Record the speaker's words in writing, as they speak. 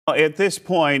At this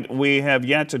point, we have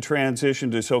yet to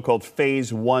transition to so-called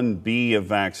Phase 1B of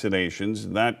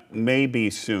vaccinations. That may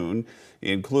be soon.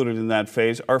 Included in that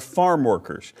phase are farm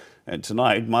workers. And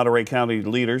tonight, Monterey County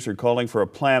leaders are calling for a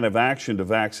plan of action to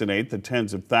vaccinate the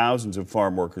tens of thousands of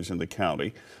farm workers in the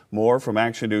county. More from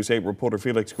Action News 8 reporter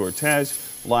Felix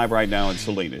Cortez, live right now in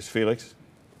Salinas. Felix?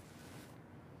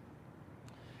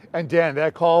 And Dan,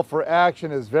 that call for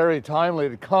action is very timely.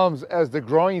 It comes as the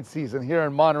growing season here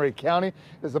in Monterey County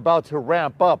is about to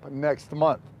ramp up next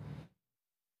month.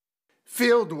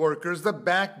 Field workers, the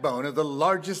backbone of the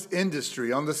largest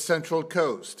industry on the Central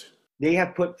Coast. They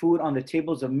have put food on the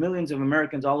tables of millions of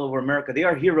Americans all over America. They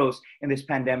are heroes in this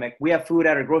pandemic. We have food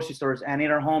at our grocery stores and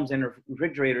in our homes and our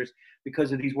refrigerators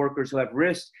because of these workers who have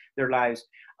risked their lives.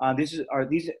 These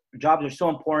jobs are so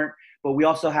important, but we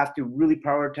also have to really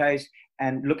prioritize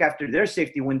and look after their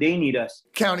safety when they need us.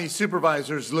 County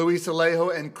Supervisors Luis Alejo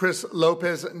and Chris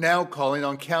Lopez now calling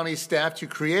on county staff to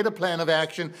create a plan of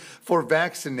action for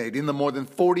vaccinating the more than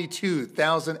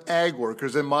 42,000 ag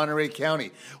workers in Monterey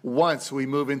County once we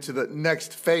move into the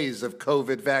next phase of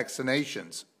COVID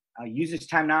vaccinations. Use this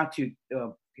time now to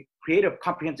create a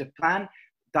comprehensive plan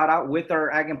thought out with our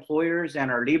ag employers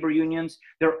and our labor unions.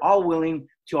 They're all willing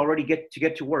to already get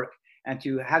to work and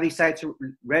to have these sites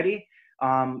ready.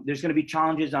 There's going to be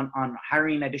challenges on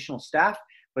hiring additional staff,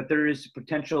 but there is a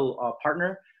potential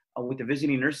partner with the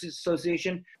Visiting Nurses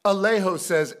Association. Alejo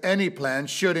says any plan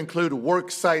should include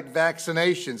worksite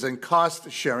vaccinations and cost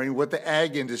sharing with the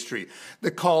ag industry. The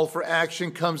call for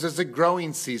action comes as the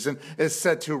growing season is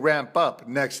set to ramp up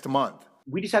next month.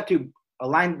 We just have to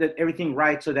align everything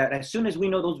right so that as soon as we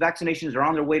know those vaccinations are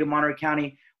on their way to Monterey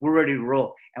County, we're ready to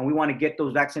roll. And we want to get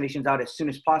those vaccinations out as soon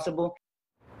as possible.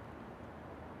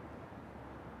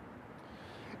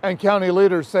 And county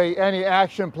leaders say any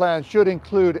action plan should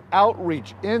include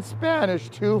outreach in Spanish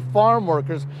to farm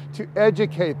workers to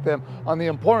educate them on the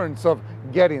importance of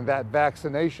getting that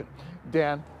vaccination.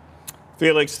 Dan?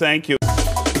 Felix, thank you.